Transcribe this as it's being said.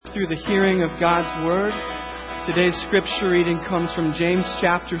through the hearing of God's Word. Today's scripture reading comes from James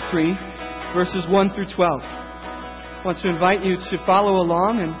chapter 3, verses 1 through 12. I want to invite you to follow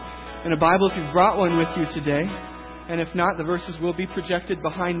along in a Bible if you've brought one with you today. And if not, the verses will be projected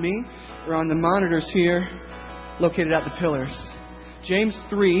behind me or on the monitors here located at the pillars. James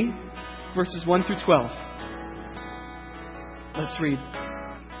 3, verses 1 through 12. Let's read.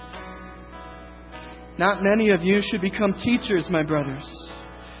 Not many of you should become teachers, my brothers.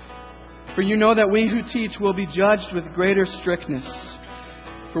 For you know that we who teach will be judged with greater strictness.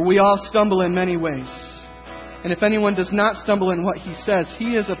 For we all stumble in many ways. And if anyone does not stumble in what he says,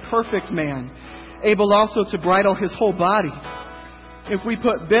 he is a perfect man, able also to bridle his whole body. If we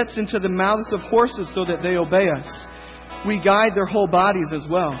put bits into the mouths of horses so that they obey us, we guide their whole bodies as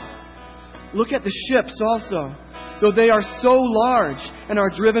well. Look at the ships also. Though they are so large and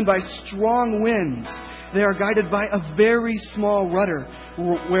are driven by strong winds, they are guided by a very small rudder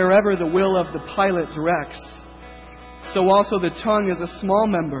wherever the will of the pilot directs. So also the tongue is a small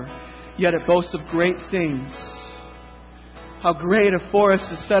member, yet it boasts of great things. How great a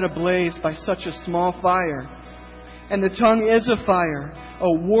forest is set ablaze by such a small fire. And the tongue is a fire,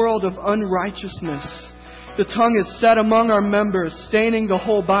 a world of unrighteousness. The tongue is set among our members, staining the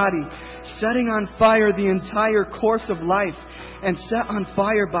whole body, setting on fire the entire course of life, and set on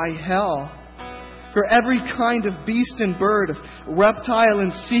fire by hell. For every kind of beast and bird, reptile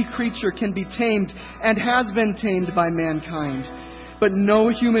and sea creature can be tamed and has been tamed by mankind. But no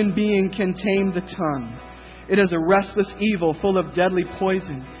human being can tame the tongue. It is a restless evil full of deadly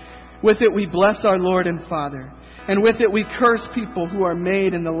poison. With it we bless our Lord and Father, and with it we curse people who are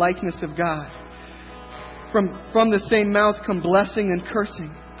made in the likeness of God. From the same mouth come blessing and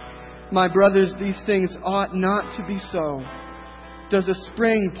cursing. My brothers, these things ought not to be so. Does a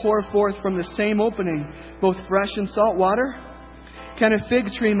spring pour forth from the same opening both fresh and salt water? Can a fig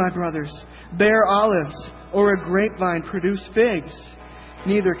tree, my brothers, bear olives, or a grapevine produce figs?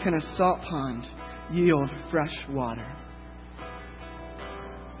 Neither can a salt pond yield fresh water.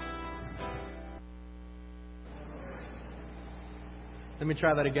 Let me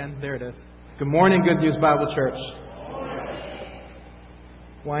try that again. There it is. Good morning, Good News Bible Church.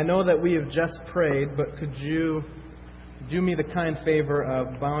 Well, I know that we have just prayed, but could you do me the kind favor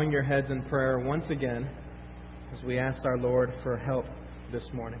of bowing your heads in prayer once again as we ask our Lord for help this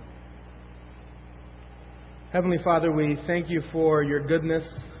morning. Heavenly Father, we thank you for your goodness.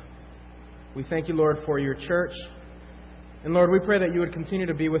 We thank you, Lord, for your church. And Lord, we pray that you would continue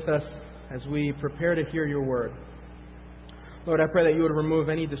to be with us as we prepare to hear your word. Lord, I pray that you would remove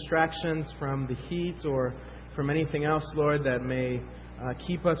any distractions from the heat or from anything else, Lord, that may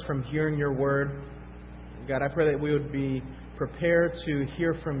keep us from hearing your word. God, I pray that we would be prepared to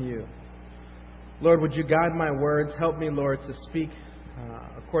hear from you. Lord, would you guide my words? Help me, Lord, to speak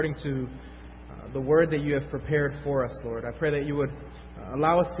according to the word that you have prepared for us, Lord. I pray that you would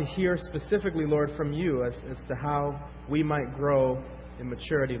allow us to hear specifically, Lord, from you as to how we might grow in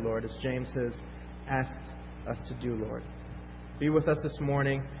maturity, Lord, as James has asked us to do, Lord. Be with us this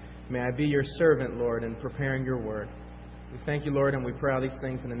morning. May I be your servant, Lord, in preparing your word. We thank you, Lord, and we pray all these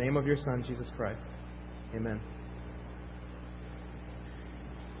things in the name of your Son, Jesus Christ. Amen.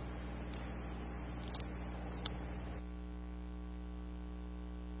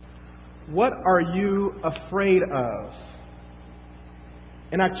 What are you afraid of?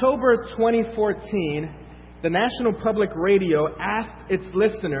 In October 2014, the National Public Radio asked its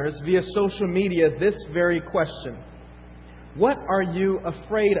listeners via social media this very question. What are you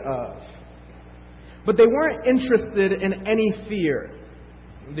afraid of? But they weren't interested in any fear,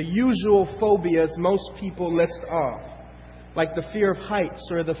 the usual phobias most people list off, like the fear of heights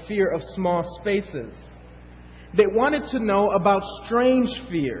or the fear of small spaces. They wanted to know about strange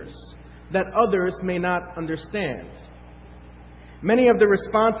fears that others may not understand. Many of the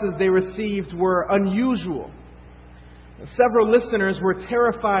responses they received were unusual. Several listeners were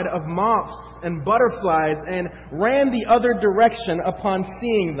terrified of moths and butterflies and ran the other direction upon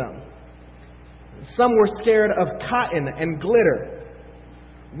seeing them. Some were scared of cotton and glitter.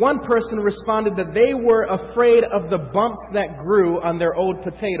 One person responded that they were afraid of the bumps that grew on their old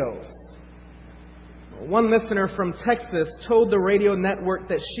potatoes. One listener from Texas told the radio network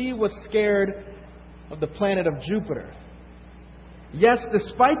that she was scared of the planet of Jupiter. Yes,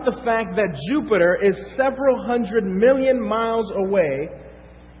 despite the fact that Jupiter is several 100 million miles away,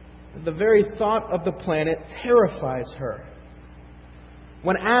 the very thought of the planet terrifies her.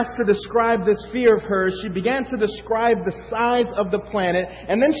 When asked to describe this fear of hers, she began to describe the size of the planet,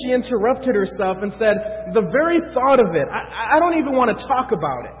 and then she interrupted herself and said, the very thought of it, I don't even want to talk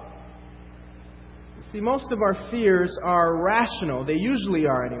about it. See, most of our fears are rational. They usually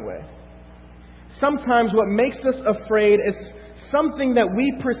are anyway. Sometimes what makes us afraid is something that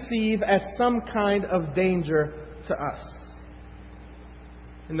we perceive as some kind of danger to us.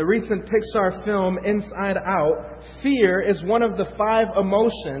 In the recent Pixar film Inside Out, fear is one of the 5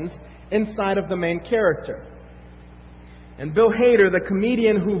 emotions inside of the main character. And Bill Hader, the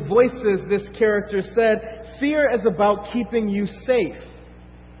comedian who voices this character, said, "Fear is about keeping you safe.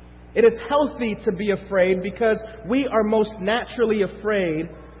 It is healthy to be afraid because we are most naturally afraid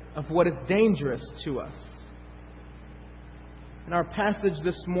of what is dangerous to us." In our passage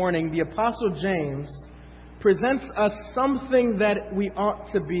this morning, the Apostle James presents us something that we ought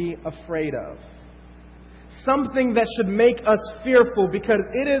to be afraid of. Something that should make us fearful because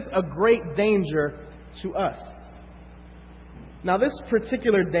it is a great danger to us. Now, this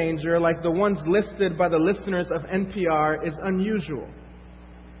particular danger, like the ones listed by the listeners of NPR, is unusual.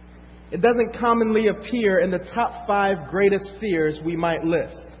 It doesn't commonly appear in the top 5 greatest fears we might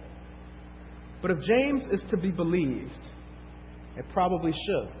list. But if James is to be believed, it probably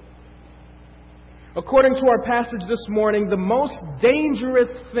should. According to our passage this morning, the most dangerous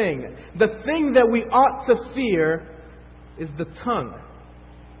thing, the thing that we ought to fear, is the tongue.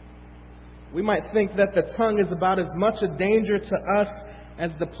 We might think that the tongue is about as much a danger to us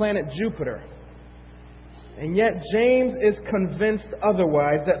as the planet Jupiter. And yet James is convinced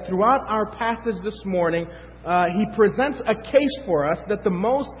otherwise, that throughout our passage this morning, he presents a case for us that the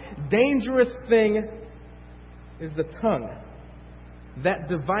most dangerous thing is the tongue. That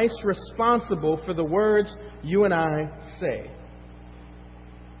device responsible for the words you and I say.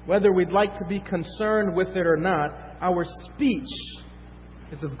 Whether we'd like to be concerned with it or not, our speech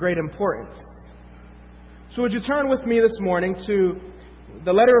is of great importance. So would you turn with me this morning to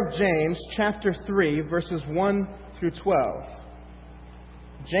the letter of James, chapter 3, verses 1 through 12.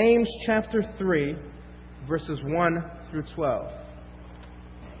 James chapter 3, verses 1 through 12.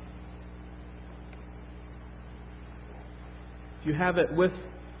 If you have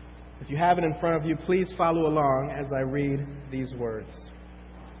it in front of you, please follow along as I read these words.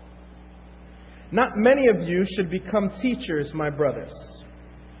 "Not many of you should become teachers, my brothers,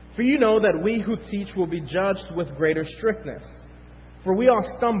 for you know that we who teach will be judged with greater strictness. For we all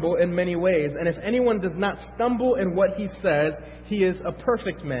stumble in many ways, and if anyone does not stumble in what he says, he is a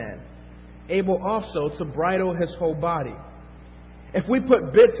perfect man, able also to bridle his whole body. If we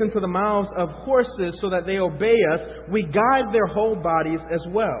put bits into the mouths of horses so that they obey us, we guide their whole bodies as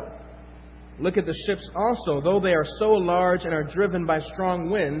well. Look at the ships also. Though they are so large and are driven by strong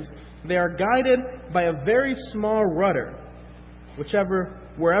winds, they are guided by a very small rudder,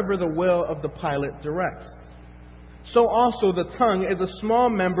 wherever the will of the pilot directs. So also the tongue is a small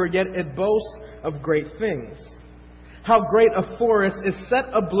member, yet it boasts of great things. How great a forest is set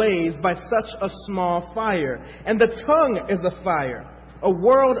ablaze by such a small fire. And the tongue is a fire, a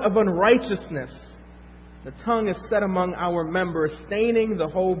world of unrighteousness. The tongue is set among our members, staining the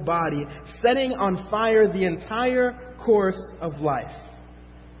whole body, setting on fire the entire course of life,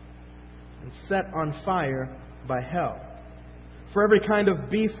 and set on fire by hell. For every kind of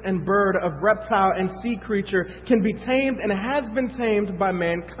beast and bird, of reptile and sea creature can be tamed and has been tamed by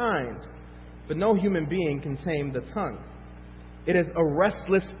mankind. But no human being can tame the tongue. It is a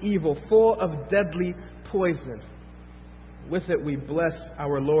restless evil, full of deadly poison. With it we bless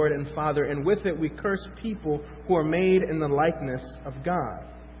our Lord and Father, and with it we curse people who are made in the likeness of God.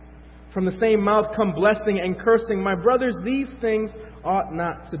 From the same mouth come blessing and cursing. My brothers, these things ought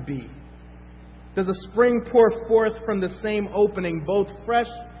not to be. Does a spring pour forth from the same opening both fresh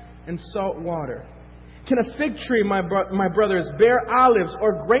and salt water? Can a fig tree, my brothers, bear olives,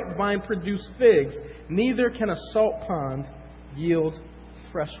 or grapevine produce figs? Neither can a salt pond yield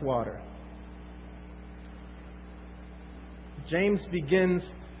fresh water." James begins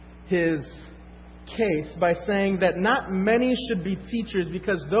his case by saying that not many should be teachers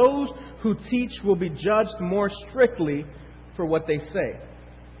because those who teach will be judged more strictly for what they say.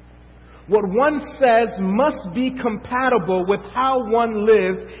 What one says must be compatible with how one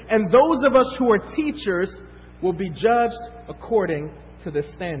lives, and those of us who are teachers will be judged according to this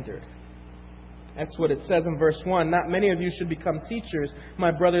standard. That's what it says in verse 1. "Not many of you should become teachers,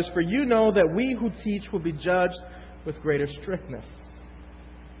 my brothers, for you know that we who teach will be judged with greater strictness."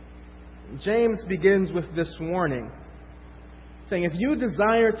 James begins with this warning, saying if you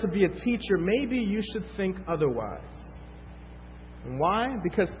desire to be a teacher, maybe you should think otherwise. And why?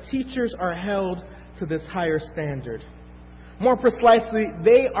 Because teachers are held to this higher standard. More precisely,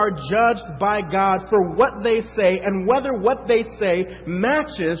 they are judged by God for what they say and whether what they say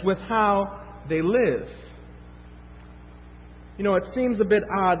matches with how they live. It seems a bit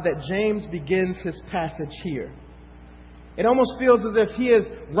odd that James begins his passage here. It almost feels as if he has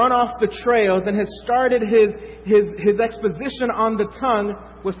run off the trails and has started his exposition on the tongue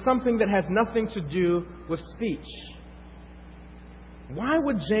with something that has nothing to do with speech. Why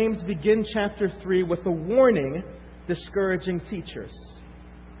would James begin chapter 3 with a warning discouraging teachers?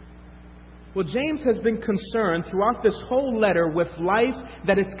 Well, James has been concerned throughout this whole letter with life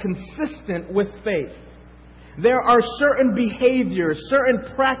that is consistent with faith. There are certain behaviors,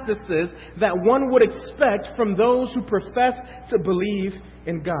 certain practices that one would expect from those who profess to believe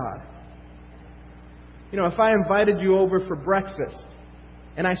in God. If I invited you over for breakfast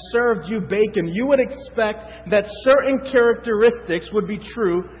and I served you bacon, you would expect that certain characteristics would be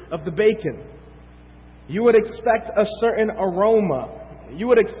true of the bacon. You would expect a certain aroma. You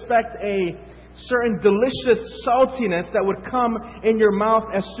would expect a certain delicious saltiness that would come in your mouth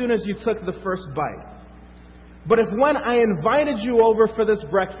as soon as you took the first bite. But if when I invited you over for this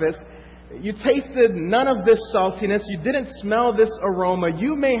breakfast, you tasted none of this saltiness, you didn't smell this aroma,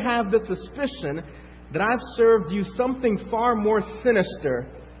 you may have the suspicion that I've served you something far more sinister,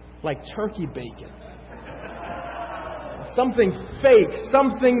 like turkey bacon. Something fake,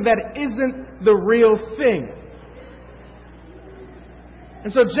 something that isn't the real thing.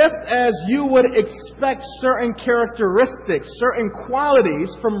 And so just as you would expect certain characteristics, certain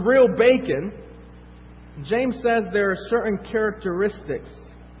qualities from real bacon, James says there are certain characteristics,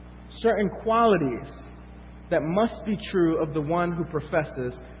 certain qualities that must be true of the one who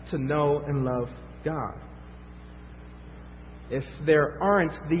professes to know and love God. If there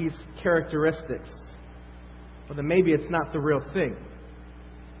aren't these characteristics, well, then maybe it's not the real thing.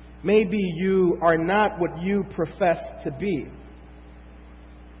 Maybe you are not what you profess to be.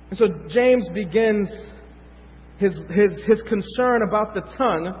 And so James begins his concern about the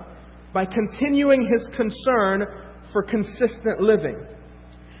tongue by continuing his concern for consistent living.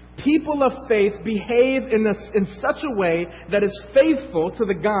 People of faith behave in such a way that is faithful to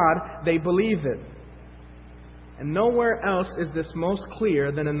the God they believe in. And nowhere else is this most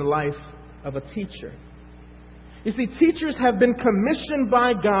clear than in the life of a teacher. You see, teachers have been commissioned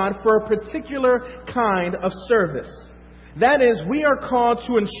by God for a particular kind of service. That is, we are called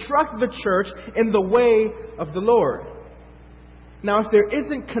to instruct the church in the way of the Lord. Now, if there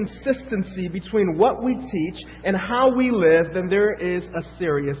isn't consistency between what we teach and how we live, then there is a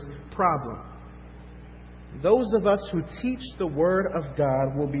serious problem. Those of us who teach the Word of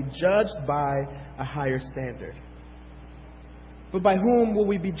God will be judged by a higher standard. But by whom will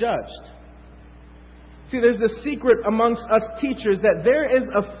we be judged? See, there's this secret amongst us teachers that there is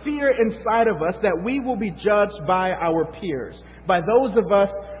a fear inside of us that we will be judged by our peers, by those of us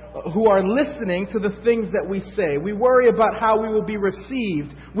who are listening to the things that we say. We worry about how we will be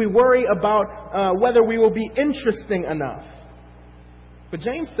received. We worry about whether we will be interesting enough. But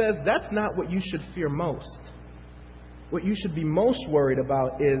James says that's not what you should fear most. What you should be most worried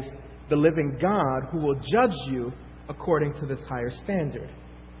about is the living God who will judge you according to this higher standard.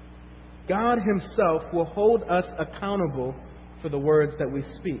 God Himself will hold us accountable for the words that we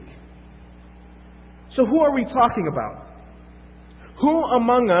speak. So who are we talking about? Who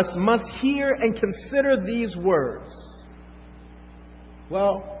among us must hear and consider these words?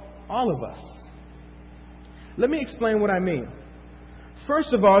 Well, all of us. Let me explain what I mean.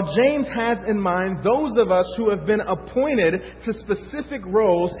 First of all, James has in mind those of us who have been appointed to specific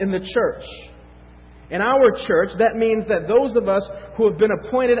roles in the church. In our church, that means that those of us who have been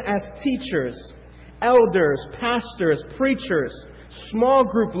appointed as teachers, elders, pastors, preachers, small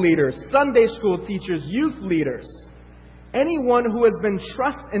group leaders, Sunday school teachers, youth leaders, anyone who has been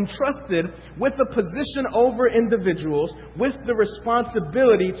entrusted with a position over individuals with the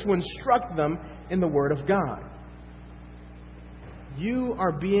responsibility to instruct them in the Word of God. You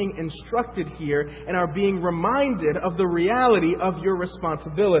are being instructed here and are being reminded of the reality of your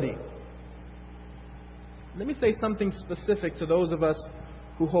responsibility. Let me say something specific to those of us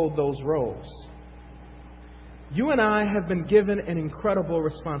who hold those roles. You and I have been given an incredible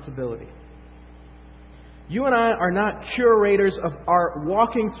responsibility. You and I are not curators of art,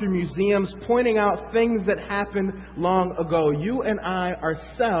 walking through museums, pointing out things that happened long ago. You and I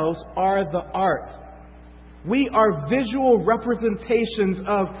ourselves are the art. We are visual representations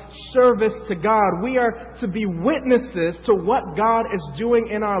of service to God. We are to be witnesses to what God is doing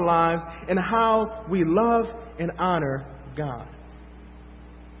in our lives and how we love and honor God.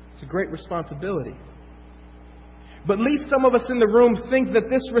 It's a great responsibility. But at least some of us in the room think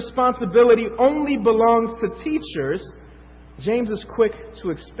that this responsibility only belongs to teachers. James is quick to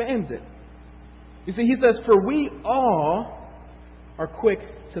expand it. You see, he says, "For we all are quick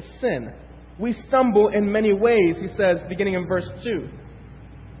to sin." We stumble in many ways, he says, beginning in verse 2.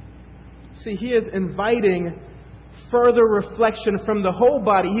 See, he is inviting further reflection from the whole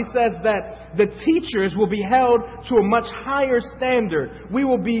body. He says that the teachers will be held to a much higher standard. We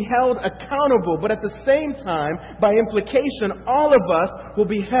will be held accountable, but at the same time, by implication, all of us will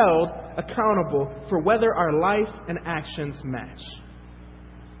be held accountable for whether our life and actions match.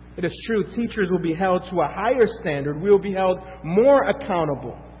 It is true, teachers will be held to a higher standard. We will be held more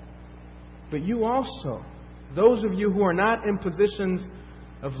accountable. But you also, those of you who are not in positions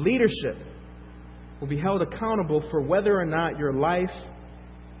of leadership, will be held accountable for whether or not your life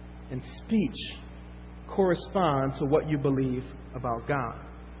and speech correspond to what you believe about God.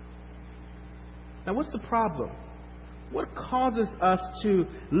 Now, what's the problem? What causes us to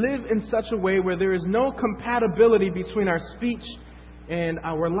live in such a way where there is no compatibility between our speech and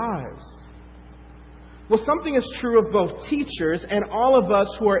our lives? Well, something is true of both teachers and all of us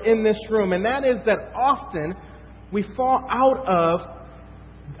who are in this room, and that is that often we fall out of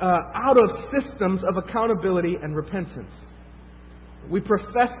systems of accountability and repentance. We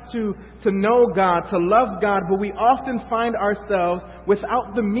profess to know God, to love God, but we often find ourselves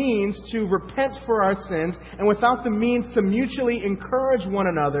without the means to repent for our sins and without the means to mutually encourage one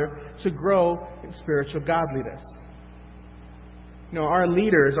another to grow in spiritual godliness. You know, our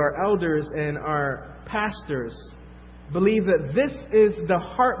leaders, our elders, and our pastors believe that this is the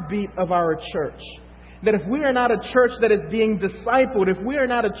heartbeat of our church. That if we are not a church that is being discipled, if we are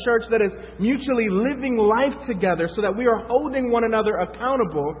not a church that is mutually living life together so that we are holding one another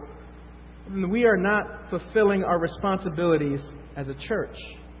accountable, then we are not fulfilling our responsibilities as a church.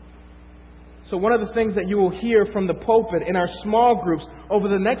 So one of the things that you will hear from the pulpit in our small groups over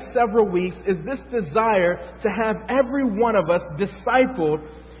the next several weeks is this desire to have every one of us discipled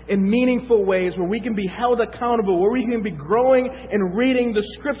in meaningful ways where we can be held accountable, where we can be growing and reading the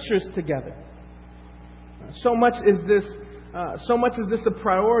Scriptures together. So much is this a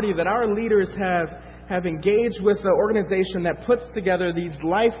priority that our leaders have engaged with an organization that puts together these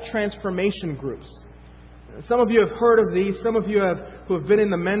life transformation groups. Some of you have heard of these. Some of you who have been in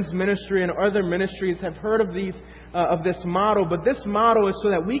the men's ministry and other ministries have heard of this model. But this model is so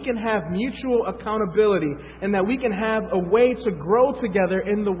that we can have mutual accountability and that we can have a way to grow together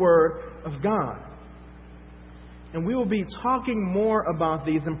in the Word of God. And we will be talking more about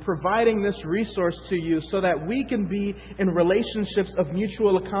these and providing this resource to you so that we can be in relationships of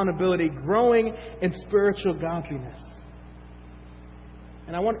mutual accountability, growing in spiritual godliness.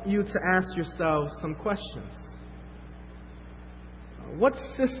 And I want you to ask yourselves some questions. What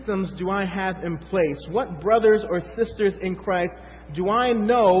systems do I have in place? What brothers or sisters in Christ do I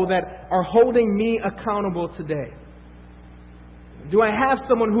know that are holding me accountable today? Do I have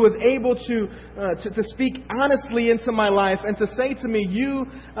someone who is able to speak honestly into my life and to say to me,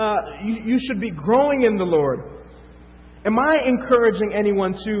 you should be growing in the Lord? Am I encouraging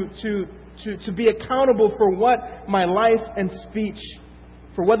anyone to be accountable for what my life and speech,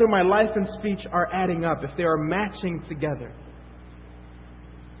 for whether my life and speech are adding up, if they are matching together?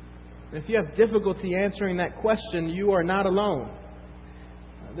 And if you have difficulty answering that question, you are not alone.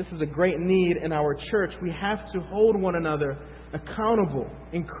 This is a great need in our church. We have to hold one another accountable,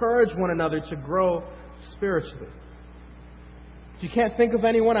 encourage one another to grow spiritually. If you can't think of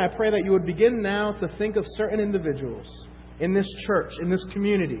anyone, I pray that you would begin now to think of certain individuals in this church, in this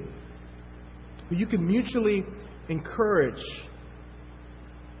community, who you can mutually encourage,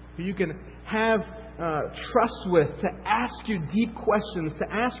 who you can have trust with, to ask you deep questions, to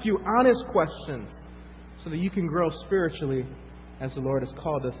ask you honest questions, so that you can grow spiritually as the Lord has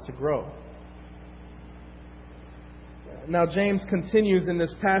called us to grow. Now, James continues in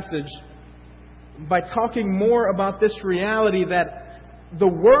this passage by talking more about this reality that the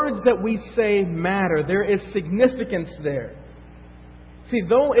words that we say matter. There is significance there. See,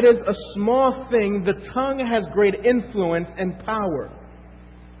 though it is a small thing, the tongue has great influence and power.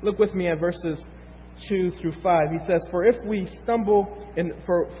 Look with me at verses 2 through 5. He says, For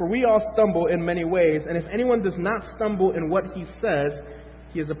we all stumble in many ways, and if anyone does not stumble in what he says,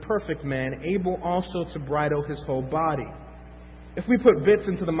 he is a perfect man, able also to bridle his whole body. If we put bits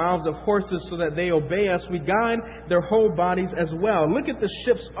into the mouths of horses so that they obey us, we guide their whole bodies as well. Look at the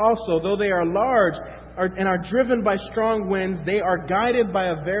ships also. Though they are large and are driven by strong winds, they are guided by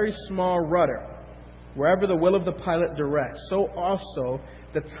a very small rudder, wherever the will of the pilot directs. So also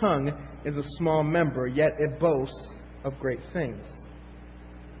the tongue is a small member, yet it boasts of great things.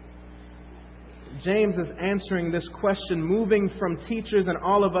 James is answering this question, moving from teachers and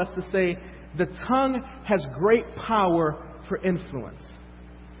all of us to say, the tongue has great power for influence.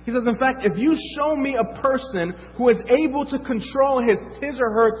 He says, in fact, if you show me a person who is able to control his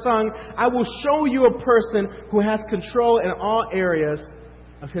or her tongue, I will show you a person who has control in all areas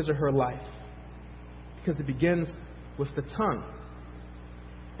of his or her life. Because it begins with the tongue.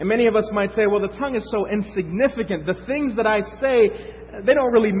 And many of us might say, well, the tongue is so insignificant. The things that I say, they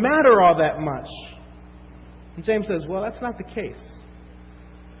don't really matter all that much. And James says, well, that's not the case.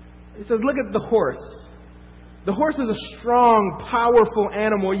 He says, look at the horse. The horse is a strong, powerful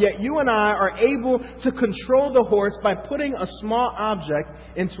animal, yet you and I are able to control the horse by putting a small object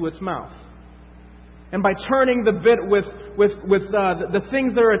into its mouth. And by turning the bit with the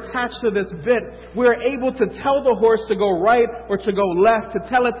things that are attached to this bit, we are able to tell the horse to go right or to go left, to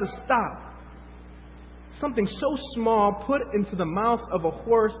tell it to stop. Something so small put into the mouth of a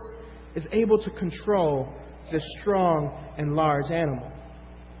horse is able to control this strong and large animal.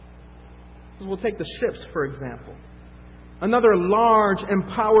 We'll take the ships, for example. Another large and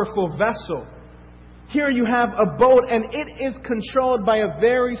powerful vessel. Here you have a boat, and it is controlled by a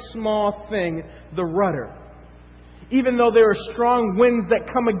very small thing, the rudder. Even though there are strong winds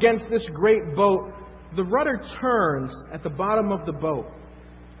that come against this great boat, the rudder turns at the bottom of the boat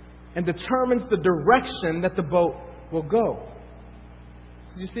and determines the direction that the boat will go.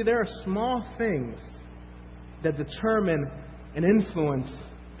 So you see, there are small things that determine and influence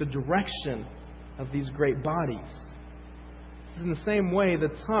the direction of these great bodies. In the same way, the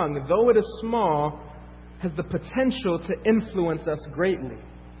tongue, though it is small, has the potential to influence us greatly.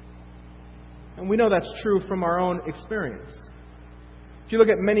 And we know that's true from our own experience. If you look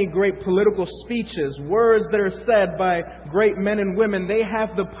at many great political speeches, words that are said by great men and women, they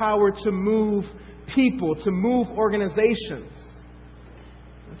have the power to move people, to move organizations.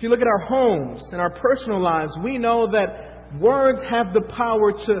 If you look at our homes and our personal lives, we know that words have the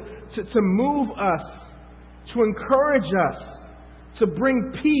power to move us, to encourage us, to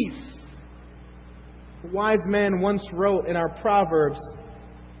bring peace. A wise man once wrote in our Proverbs,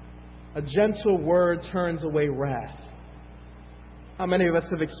 "A gentle word turns away wrath." How many of us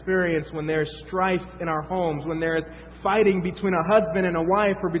have experienced when there's strife in our homes, when there's fighting between a husband and a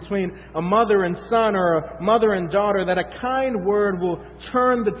wife, or between a mother and son, or a mother and daughter, that a kind word will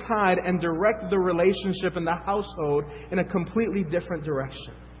turn the tide and direct the relationship in the household in a completely different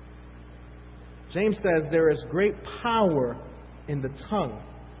direction? James says there is great power in the tongue,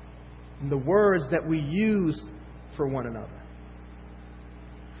 in the words that we use for one another.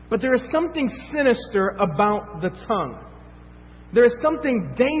 But there is something sinister about the tongue. There is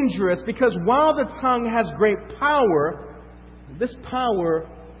something dangerous, because while the tongue has great power, this power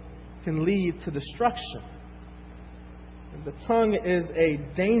can lead to destruction. The tongue is a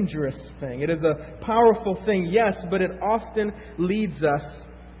dangerous thing. It is a powerful thing, yes, but it often leads us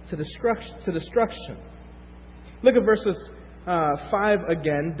to destruction. Look at verses 5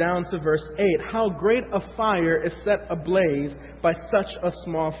 again, down to verse 8. How great a fire is set ablaze by such a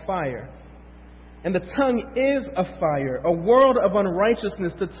small fire. And the tongue is a fire, a world of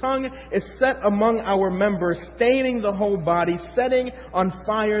unrighteousness. The tongue is set among our members, staining the whole body, setting on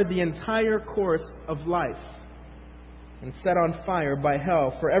fire the entire course of life. And set on fire by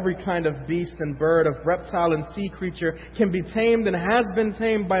hell, for every kind of beast and bird, of reptile and sea creature can be tamed and has been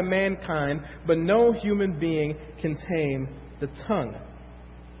tamed by mankind, but no human being can tame the tongue.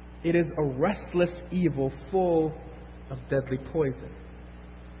 It is a restless evil full of deadly poison.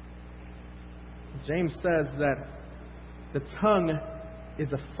 James says that the tongue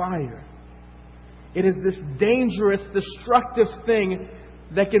is a fire. It is this dangerous, destructive thing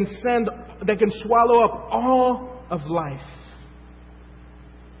that can swallow up all of life.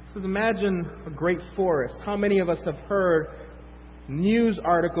 So imagine a great forest. How many of us have heard news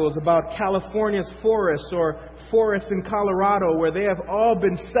articles about California's forests, or forests in Colorado, where they have all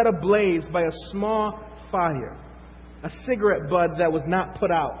been set ablaze by a small fire, a cigarette butt that was not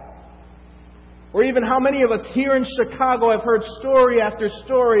put out? Or even how many of us here in Chicago have heard story after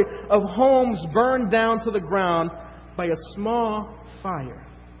story of homes burned down to the ground by a small fire?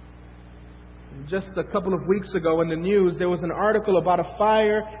 Just a couple of weeks ago in the news, there was an article about a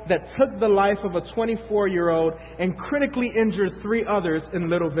fire that took the life of a 24-year-old and critically injured 3 others in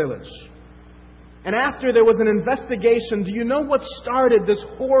Little Village. And after there was an investigation, do you know what started this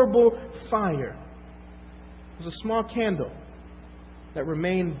horrible fire? It was a small candle that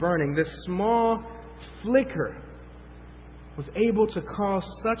remained burning. This small flicker was able to cause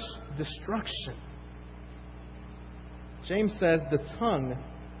such destruction. James says the tongue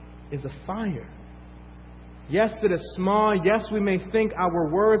is a fire. Yes, it is small. Yes, we may think our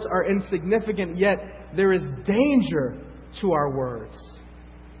words are insignificant, yet there is danger to our words.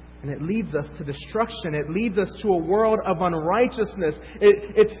 And it leads us to destruction. It leads us to a world of unrighteousness.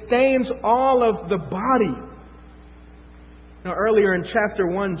 It stains all of the body. Now, earlier in chapter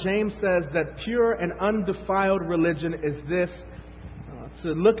 1, James says that pure and undefiled religion is this: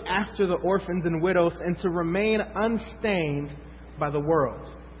 to look after the orphans and widows and to remain unstained by the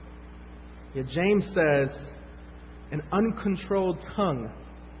world. Yet James says an uncontrolled tongue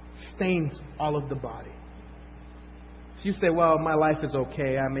stains all of the body. If you say, well, my life is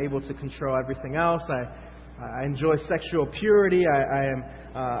okay, I'm able to control everything else, I enjoy sexual purity,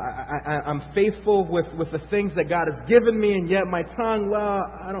 I'm faithful with the things that God has given me, and yet my tongue, well,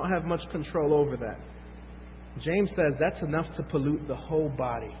 I don't have much control over that. James says that's enough to pollute the whole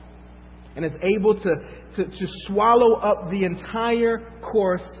body, and is able to swallow up the entire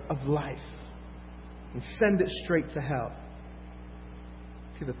course of life and send it straight to hell.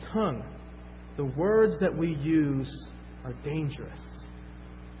 See, the tongue, the words that we use are dangerous.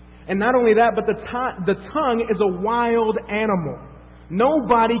 And not only that, but the tongue is a wild animal.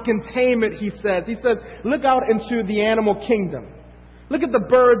 Nobody can tame it, he says. He says, look out into the animal kingdom. Look at the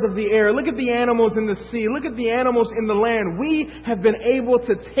birds of the air. Look at the animals in the sea. Look at the animals in the land. We have been able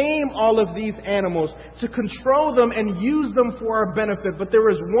to tame all of these animals, to control them and use them for our benefit. But there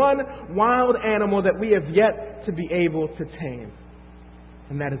is one wild animal that we have yet to be able to tame,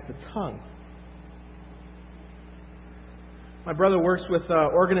 and that is the tongue. My brother works with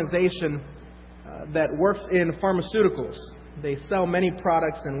an organization that works in pharmaceuticals. They sell many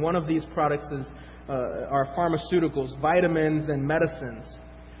products, and one of these products are pharmaceuticals, vitamins and medicines.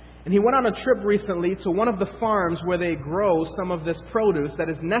 And he went on a trip recently to one of the farms where they grow some of this produce that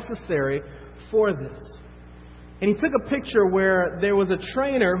is necessary for this. And he took a picture where there was a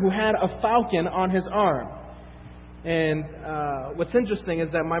trainer who had a falcon on his arm. And what's interesting is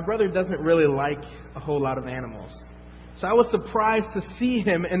that my brother doesn't really like a whole lot of animals. So I was surprised to see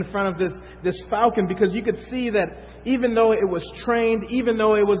him in front of this falcon, because you could see that even though it was trained, even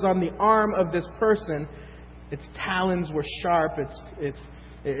though it was on the arm of this person, its talons were sharp, its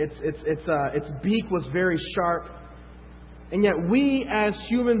beak was very sharp. And yet we as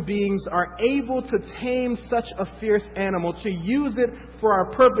human beings are able to tame such a fierce animal, to use it for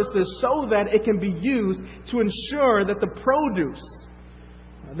our purposes so that it can be used to ensure that the produce,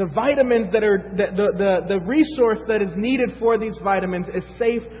 the vitamins that are, the resource that is needed for these vitamins is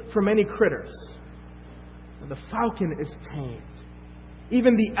safe from any critters. The falcon is tamed.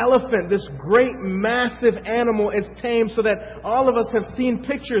 Even the elephant, this great massive animal, is tamed so that all of us have seen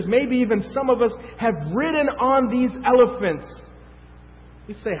pictures. Maybe even some of us have ridden on these elephants.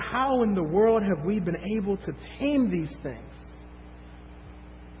 We say, how in the world have we been able to tame these things?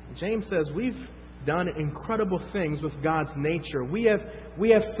 James says we've done incredible things with God's nature. We have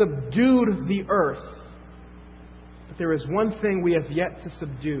subdued the earth. But there is one thing we have yet to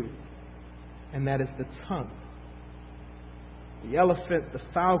subdue, and that is the tongue. The elephant, the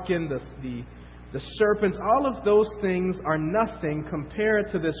falcon, the serpent, all of those things are nothing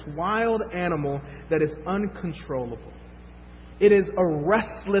compared to this wild animal that is uncontrollable. It is a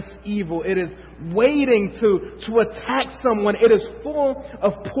restless evil. It is waiting to attack someone. It is full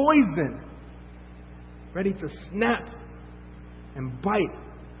of poison, ready to snap and bite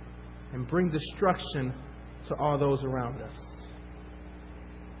and bring destruction to all those around us.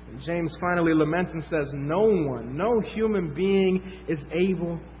 And James finally laments and says, no human being is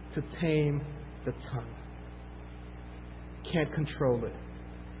able to tame the tongue. Can't control it.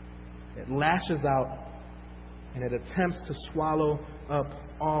 It lashes out and it attempts to swallow up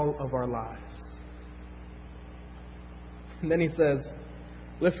all of our lives. And then he says,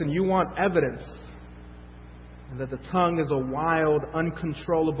 listen, you want evidence that the tongue is a wild,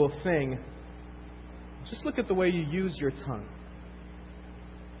 uncontrollable thing? Just look at the way you use your tongue.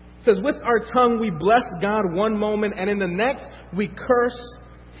 It says, with our tongue we bless God one moment, and in the next we curse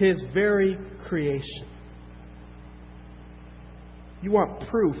His very creation. You want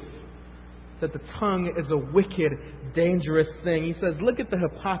proof that the tongue is a wicked, dangerous thing. He says, look at the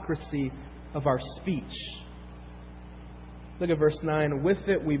hypocrisy of our speech. Look at verse 9. With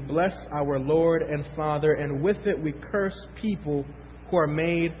it we bless our Lord and Father, and with it we curse people who are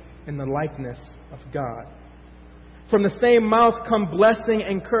made in the likeness of God. From the same mouth come blessing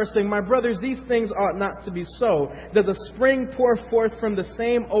and cursing. My brothers, these things ought not to be so. Does a spring pour forth from the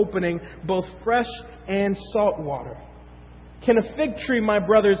same opening both fresh and salt water? Can a fig tree, my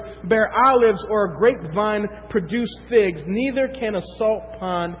brothers, bear olives, or a grapevine produce figs? Neither can a salt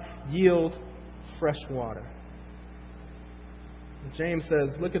pond yield fresh water. James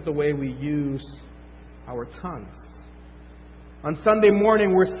says, look at the way we use our tongues. On Sunday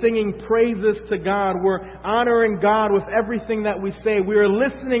morning, we're singing praises to God. We're honoring God with everything that we say. We are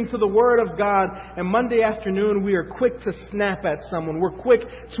listening to the Word of God. And Monday afternoon, we are quick to snap at someone. We're quick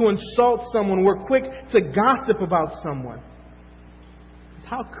to insult someone. We're quick to gossip about someone.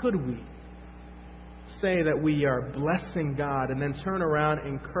 How could we say that we are blessing God and then turn around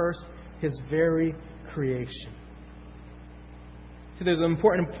and curse His very creation? See, there's an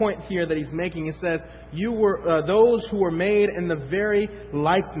important point here that he's making. It says, you were those who were made in the very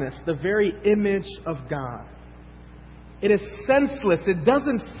likeness, the very image of God. It is senseless. It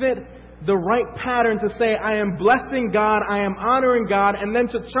doesn't fit the right pattern to say, I am blessing God, I am honoring God, and then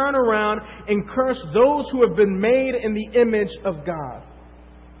to turn around and curse those who have been made in the image of God.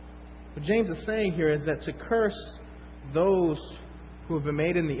 What James is saying here is that to curse those who have been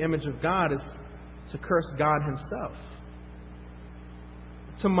made in the image of God is to curse God Himself.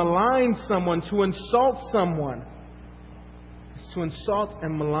 To malign someone, to insult someone, is to insult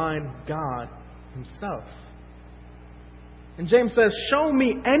and malign God Himself. And James says, show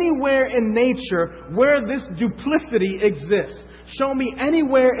me anywhere in nature where this duplicity exists. Show me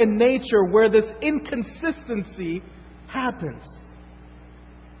anywhere in nature where this inconsistency happens.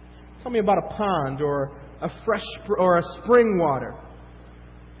 Tell me about a pond or a spring water,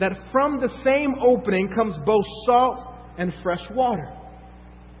 that from the same opening comes both salt and fresh water.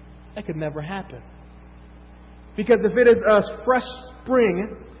 That could never happen. Because if it is a fresh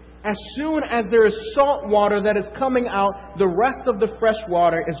spring, as soon as there is salt water that is coming out, the rest of the fresh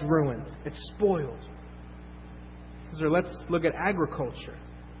water is ruined. It's spoiled. So let's look at agriculture.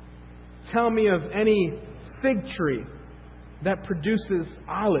 Tell me of any fig tree that produces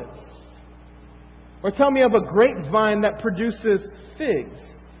olives. Or tell me of a grapevine that produces figs.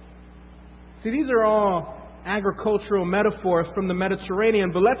 See, these are all agricultural metaphors from the Mediterranean,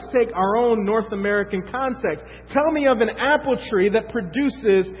 but let's take our own North American context. Tell me of an apple tree that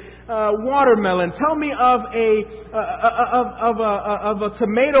produces watermelon. Tell me of a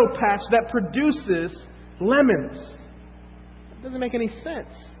tomato patch that produces lemons. It doesn't make any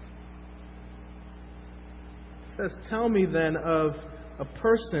sense. It says, tell me then of a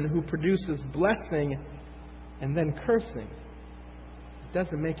person who produces blessing and then cursing. It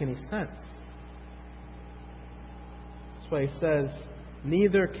doesn't make any sense. That's why he says,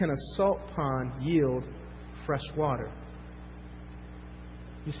 neither can a salt pond yield fresh water.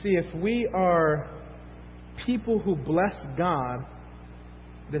 You see, if we are people who bless God,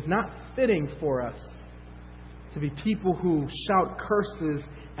 it is not fitting for us to be people who shout curses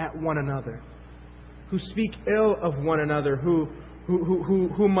at one another, who speak ill of one another, who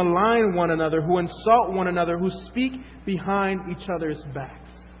malign one another, who insult one another, who speak behind each other's backs.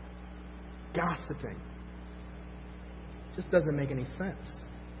 Gossiping. It just doesn't make any sense.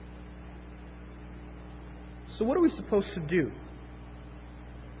 So what are we supposed to do?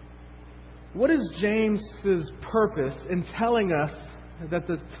 What is James's purpose in telling us that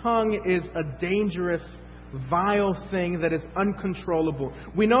the tongue is a dangerous, vile thing that is uncontrollable?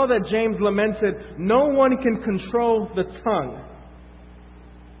 We know that James lamented, no one can control the tongue.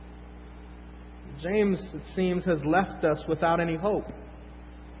 James, it seems, has left us without any hope.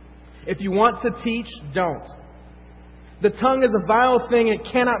 If you want to teach, don't. The tongue is a vile thing. It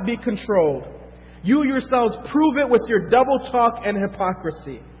cannot be controlled. You yourselves prove it with your double talk and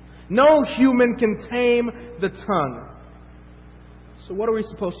hypocrisy. No human can tame the tongue. So what are we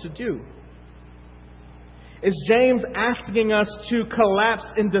supposed to do? Is James asking us to collapse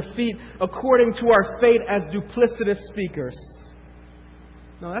in defeat according to our fate as duplicitous speakers?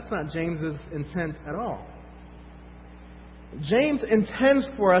 No, that's not James's intent at all. James intends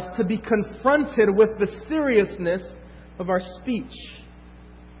for us to be confronted with the seriousness of our speech.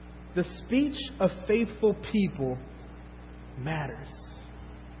 The speech of faithful people matters.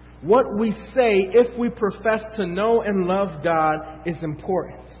 What we say, if we profess to know and love God, is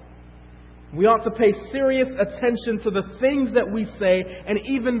important. We ought to pay serious attention to the things that we say and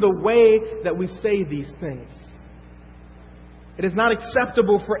even the way that we say these things. It is not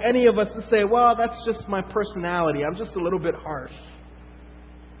acceptable for any of us to say, well, that's just my personality. I'm just a little bit harsh.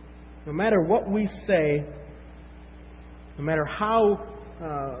 No matter what we say, no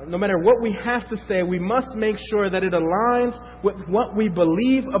matter what we have to say, we must make sure that it aligns with what we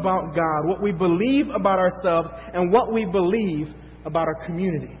believe about God, what we believe about ourselves, and what we believe about our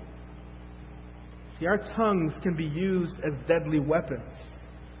community. See, our tongues can be used as deadly weapons.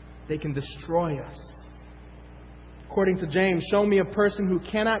 They can destroy us. According to James, show me a person who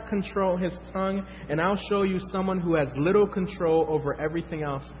cannot control his tongue, and I'll show you someone who has little control over everything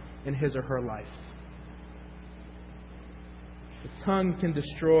else in his or her life. The tongue can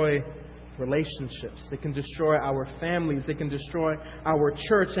destroy relationships. It can destroy our families. It can destroy our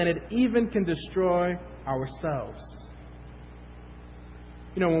church. And it even can destroy ourselves.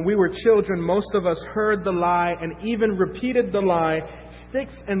 You know, when we were children, most of us heard the lie and even repeated the lie,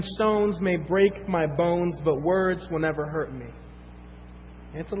 "Sticks and stones may break my bones, but words will never hurt me."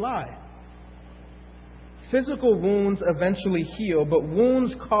 And it's a lie. Physical wounds eventually heal, but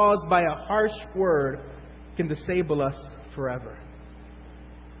wounds caused by a harsh word can disable us forever.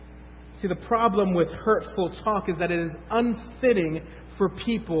 See, the problem with hurtful talk is that it is unfitting for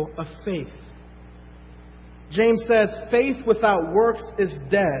people of faith. James says, faith without works is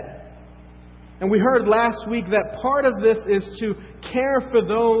dead. And we heard last week that part of this is to care for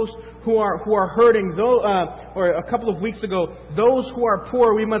those who are hurting. Or a couple of weeks ago, those who are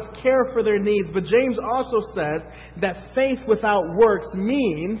poor, we must care for their needs. But James also says that faith without works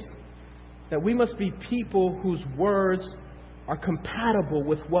means that we must be people whose words are compatible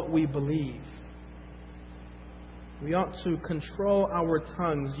with what we believe. We ought to control our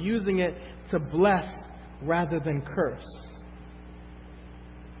tongues, using it to bless rather than curse.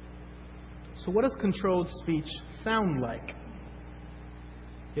 So what does controlled speech sound like?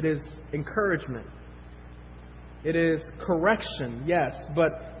 It is encouragement. It is correction, yes,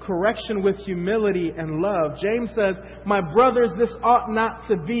 but correction with humility and love. James says, "My brothers, this ought not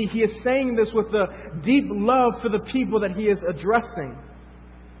to be." He is saying this with a deep love for the people that he is addressing.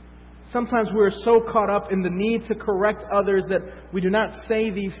 Sometimes we're so caught up in the need to correct others that we do not say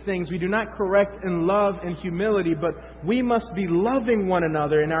these things. We do not correct in love and humility, but we must be loving one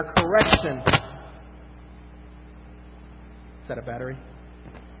another in our correction. Is that a battery?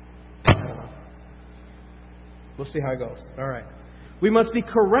 I don't know. We'll see how it goes. All right. We must be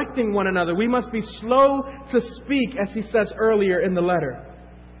correcting one another. We must be slow to speak, as he says earlier in the letter.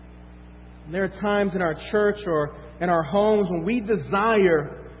 And there are times in our church or in our homes when we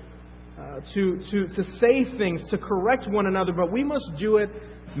desire to say things, to correct one another, but we must do it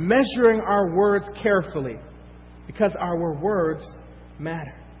measuring our words carefully, because our words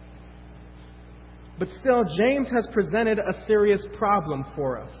matter. But still, James has presented a serious problem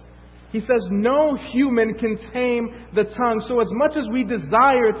for us. He says no human can tame the tongue. So as much as we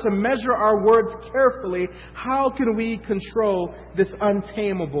desire to measure our words carefully, how can we control this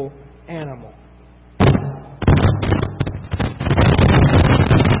untamable animal?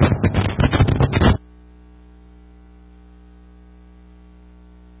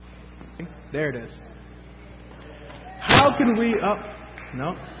 There it is. How can we... Oh,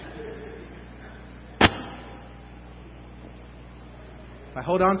 no. If I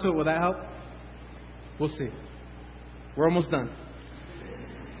hold on to it, will that help? We'll see. We're almost done.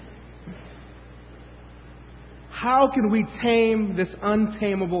 How can we tame this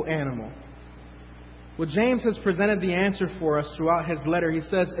untamable animal? Well, James has presented the answer for us throughout his letter. He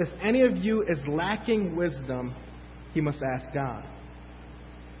says, if any of you is lacking wisdom, he must ask God.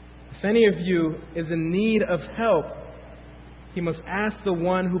 If any of you is in need of help, he must ask the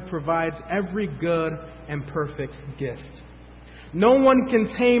one who provides every good and perfect gift. No one can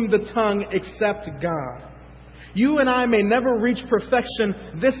tame the tongue except God. You and I may never reach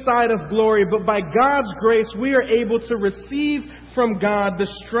perfection this side of glory, but by God's grace, we are able to receive from God the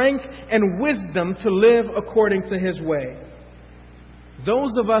strength and wisdom to live according to His way.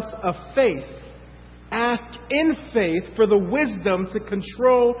 Those of us of faith ask in faith for the wisdom to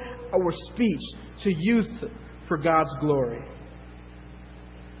control our speech, to use it for God's glory.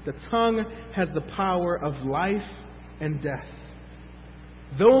 The tongue has the power of life and death.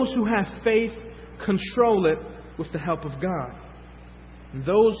 Those who have faith control it with the help of God.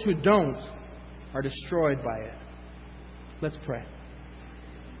 Those who don't are destroyed by it. Let's pray.